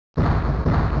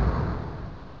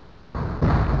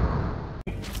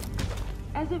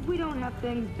As if we don't have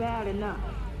things bad enough.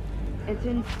 It's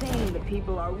insane that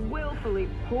people are willfully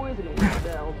poisoning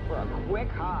themselves for a quick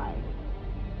high.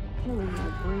 Killing my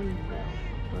brain cells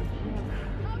for a chance.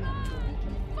 Come on!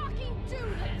 Fucking do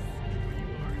this!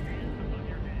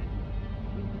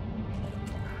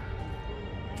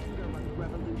 Anger when the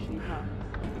revolution comes.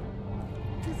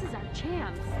 This is our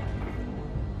chance.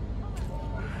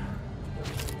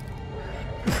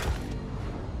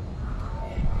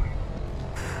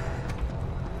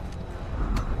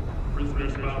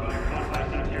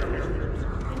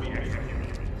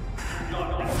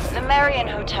 The Marion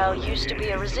Hotel used to be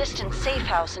a resistance safe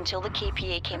house until the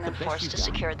KPA came in force to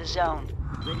secure the zone.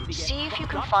 See if you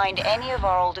can find any of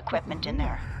our old equipment in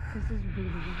there. This is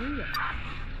really real.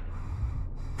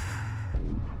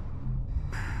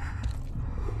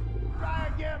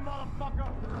 Try again,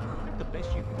 motherfucker! That's the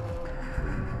best you can do.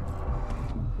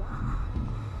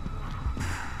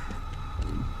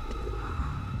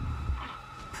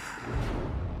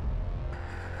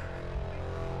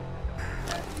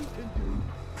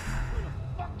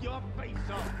 Your face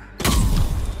up.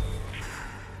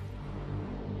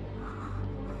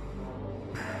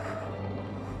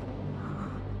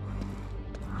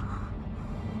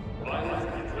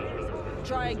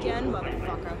 Try again,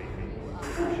 motherfucker.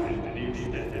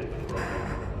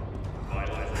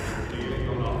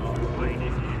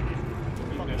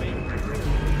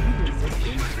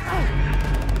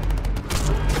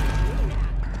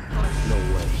 No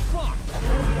way. Fuck!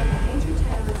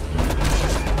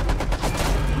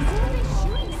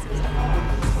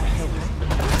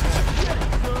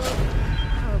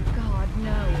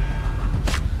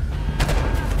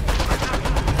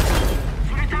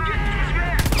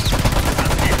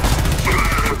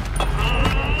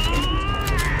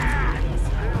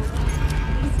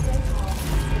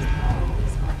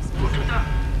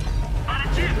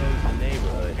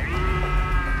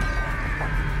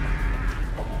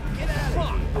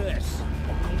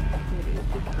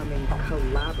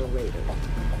 Collaborators.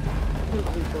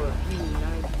 Simply for a few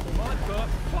nights.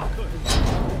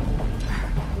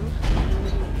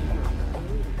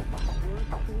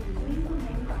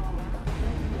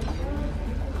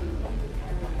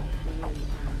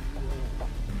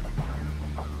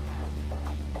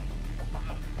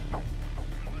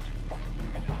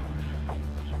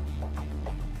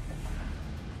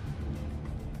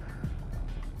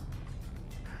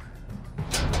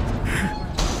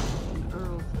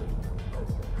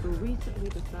 Recently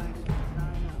decided to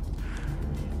sign up.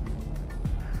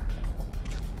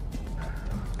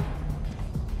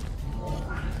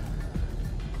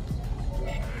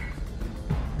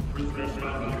 Prisoners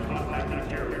found in contact with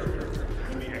terrorists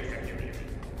will be executed.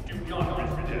 Do not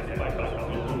risk death by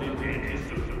willfully being a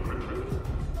social recruit.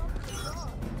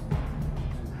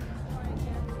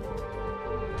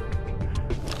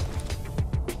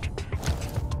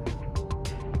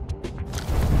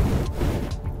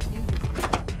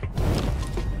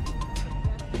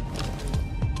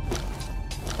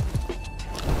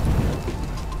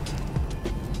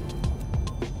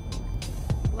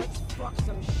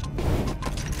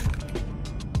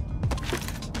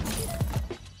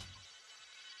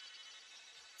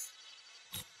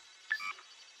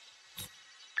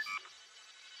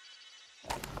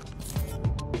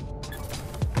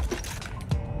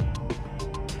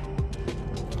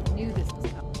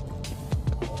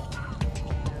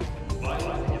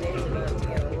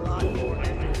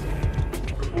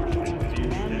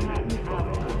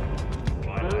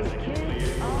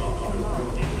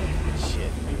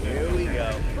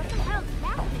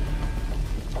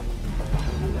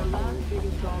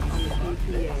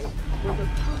 Was a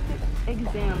perfect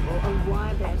example of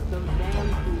why they're so damn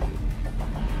cool.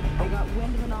 They got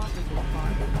wind of an officer's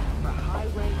party for a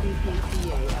high-ranking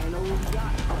KPA at an old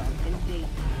yacht club in Dayton.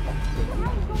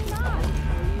 What's going on?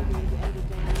 They're using it to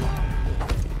entertain the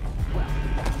officers. Well,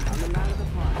 on the night of the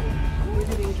party,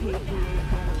 visiting KPA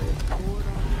journalists poured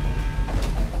on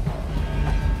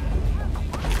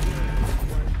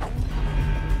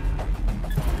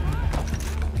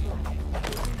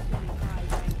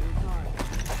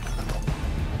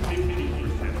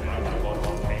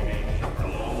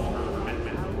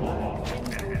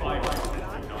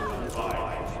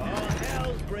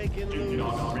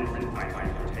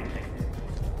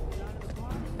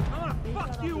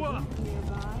Fuck you up!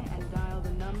 Nearby and dial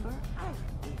the number. And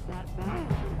sat back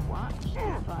and watched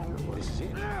the fireworks. This is it.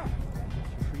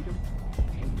 Freedom.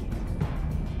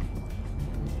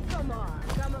 Come on,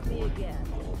 come at me again.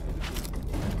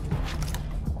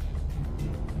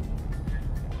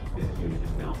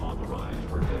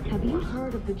 Have you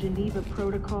heard of the Geneva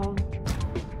Protocol?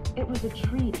 It was a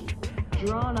treaty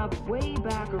drawn up way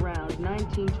back around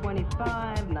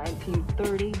 1925,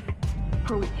 1930,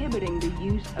 prohibiting the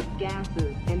use of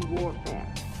gases in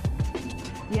warfare.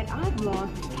 Yet I've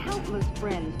lost countless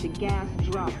friends to gas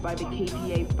dropped by the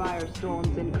KPA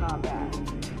firestorms in combat.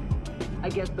 I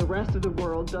guess the rest of the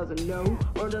world doesn't know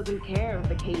or doesn't care if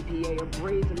the KPA are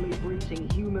brazenly breaching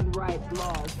human rights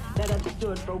laws that have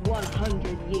stood for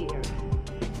 100 years.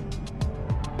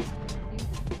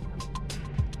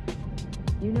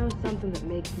 You know something that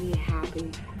makes me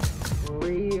happy?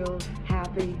 Real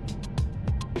happy?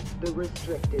 The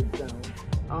restricted zone.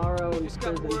 Our own Just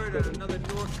got prison word on city. another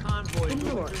North convoy The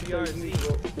moving North, through their the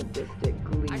usual RZ. sadistic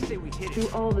glee. I say we hit it. Through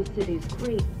all the city's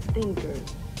great thinkers,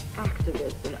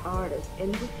 activists, and artists,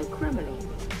 and with the criminals.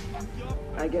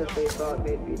 I guess they thought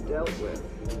they'd be dealt with,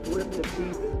 ripped to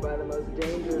pieces by the most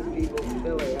dangerous people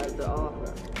Philly has to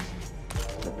offer.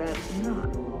 But that's not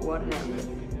what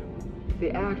happened. The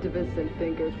activists and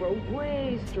thinkers were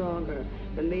way stronger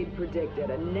than they'd predicted,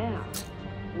 and now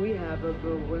we have a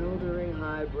bewildering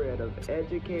hybrid of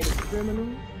educated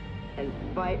criminals and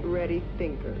fight-ready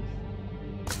thinkers.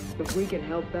 If we can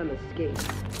help them escape,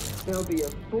 there'll be a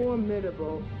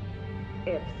formidable,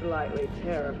 if slightly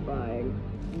terrifying,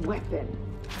 weapon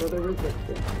for the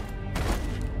resistance.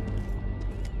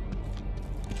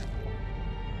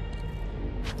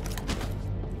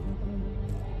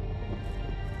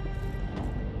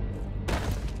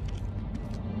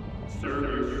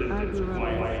 I grew up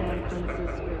in San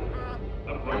Francisco.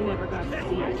 I never got to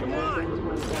see it. Come on!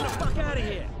 Get the fuck out of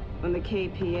here! When the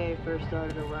KPA first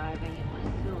started arriving, it was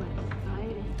so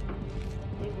exciting.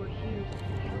 They were here to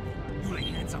help us. You lay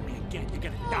hands on me again, you're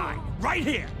gonna die. Right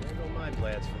here! There go my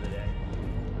plans for the day.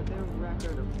 With their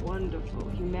record of wonderful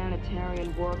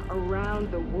humanitarian work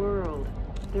around the world,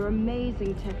 their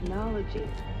amazing technology,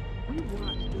 we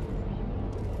watched them.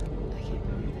 I can't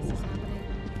believe this is happening.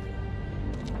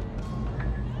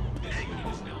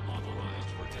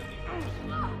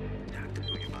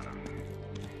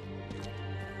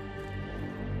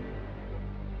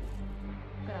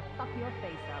 Gonna fuck your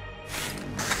face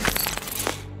up.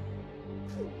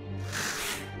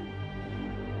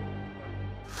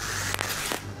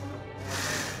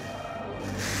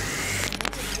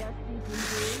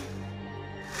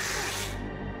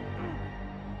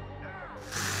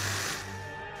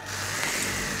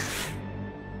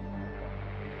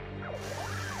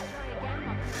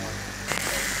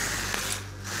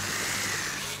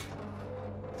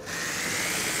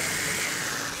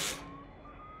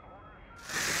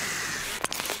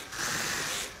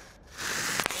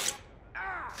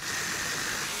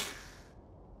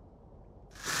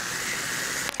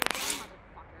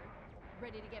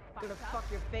 Ready to get fucked Gonna up?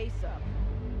 fuck your face up.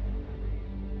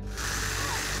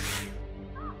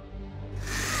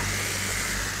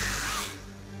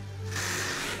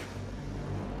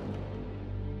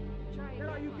 Try Get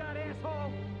all you got,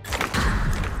 asshole!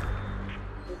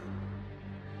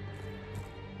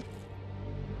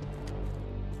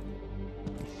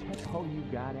 That's all you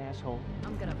got, asshole?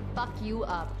 I'm gonna fuck you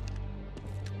up.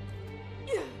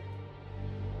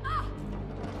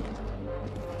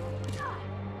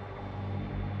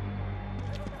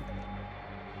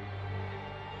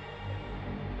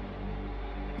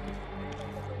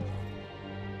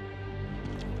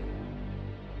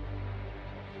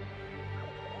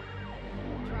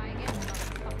 Try again,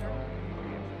 motherfucker.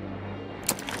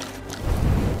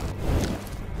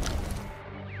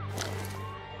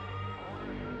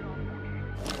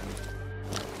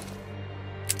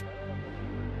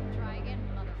 Try again,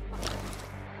 motherfucker.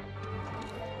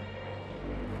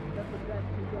 That's the best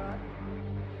you got?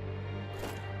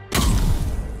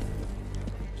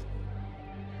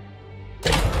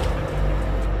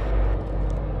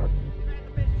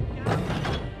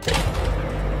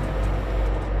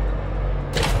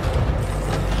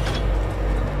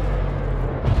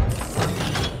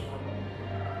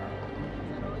 Is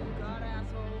that all you got,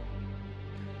 asshole?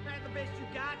 That's the best you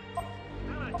got?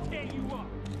 I'm gonna tear you up!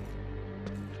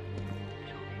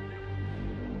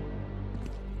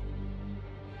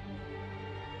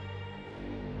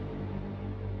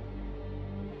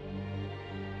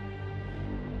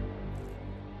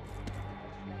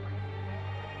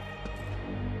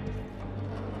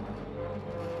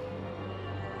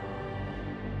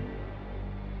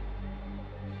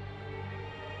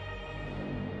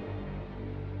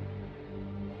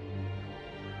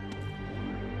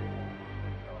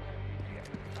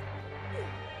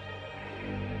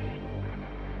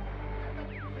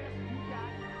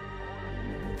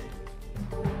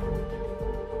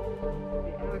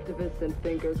 The activists and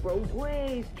thinkers were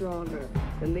way stronger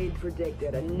than they'd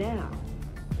predicted, and now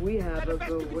We have a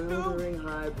bewildering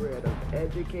hybrid of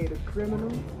educated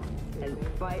criminals and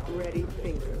fight-ready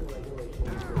thinkers. We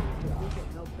can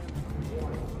help them.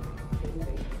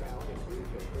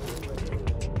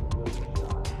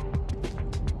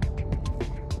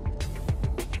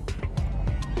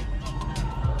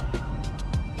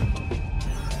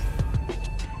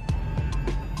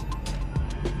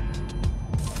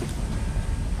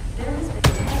 There has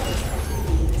been terrorist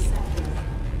activity in this sector.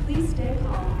 Please stay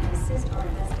calm and assist our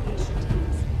investigation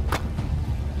teams.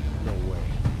 No way.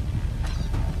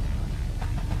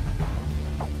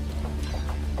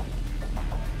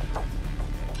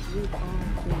 We've all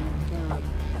seen terror.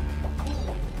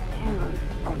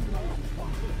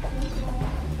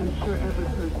 I'm sure every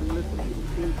person listening has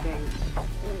seen things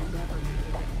they'll never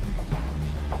forget.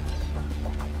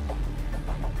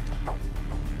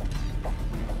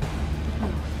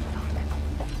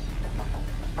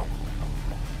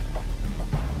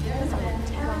 There has been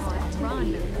terrorist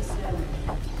activity in this zone.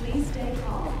 Please stay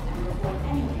calm and report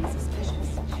anything suspicious.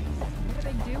 What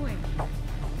are they doing?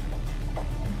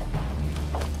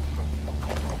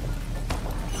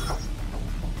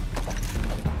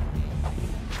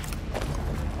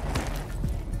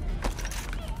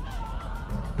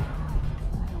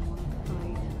 I don't want to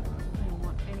fight. I don't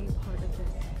want any part of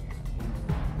this.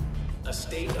 A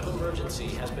state of emergency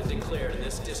has been declared in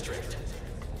this district.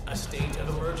 A state of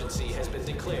emergency has been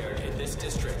declared in this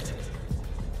district.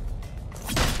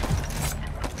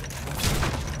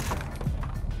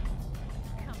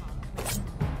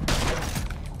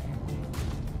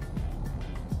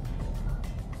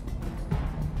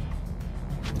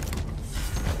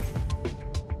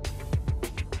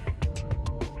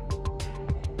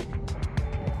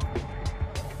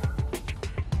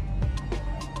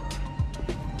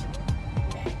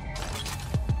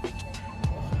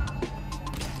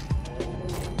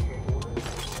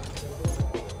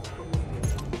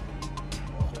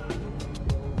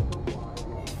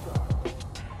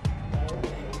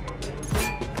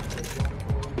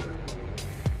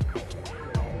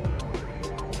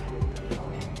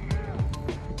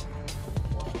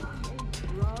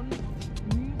 Drums,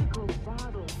 musical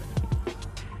bottles.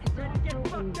 It's so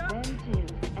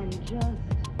inventive and just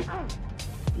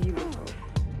beautiful.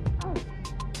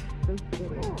 This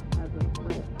city has a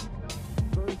rich,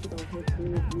 versatile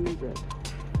history of music.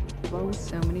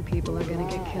 So many people are gonna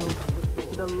get killed.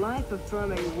 The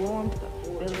life-affirming warmth of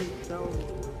Philly soul.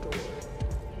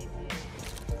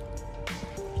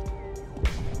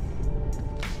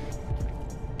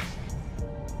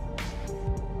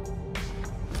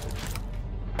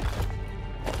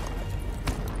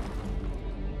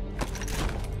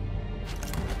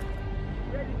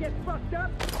 Ready to get fucked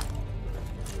up?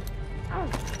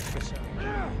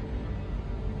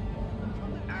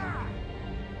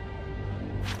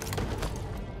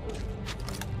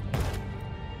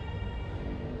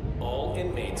 All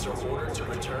inmates are ordered to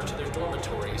return to their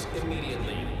dormitories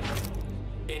immediately.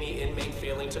 Any inmate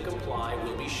failing to comply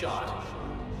will be shot.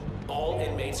 All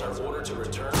inmates are ordered to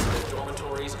return to their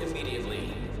dormitories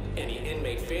immediately. Any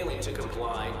inmate failing to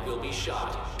comply will be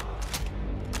shot.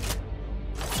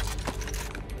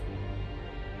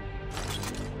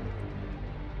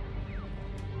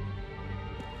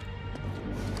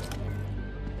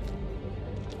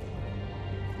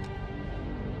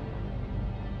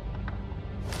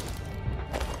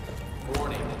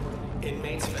 Warning.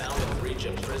 Inmates found in breach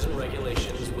of prison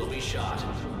regulations will be shot.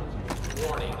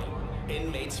 Warning.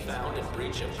 Inmates found in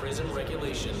breach of prison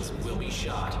regulations will be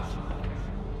shot.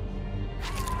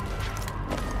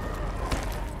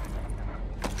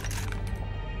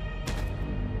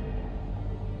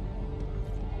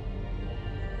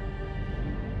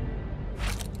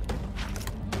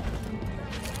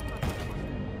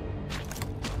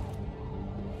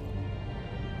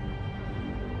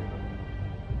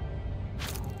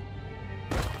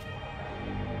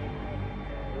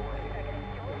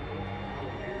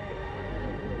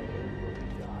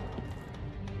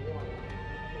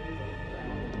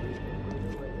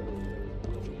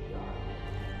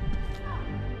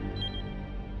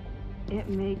 It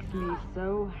makes me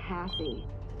so happy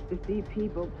to see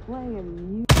people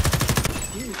playing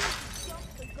music.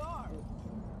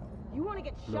 You want to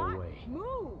get No shot? way.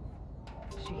 Move!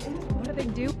 Jesus, what do they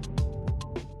do?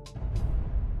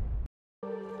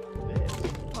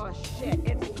 Oh shit,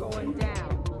 it's going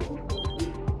down.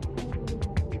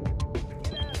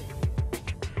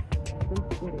 This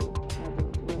city has a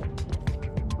rich,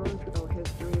 versatile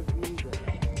history of music.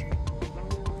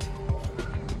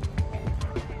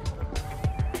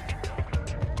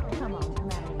 Come on, come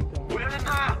at me again. 우연했다!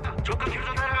 조건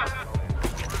교전해라!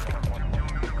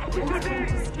 There has been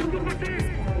disturbing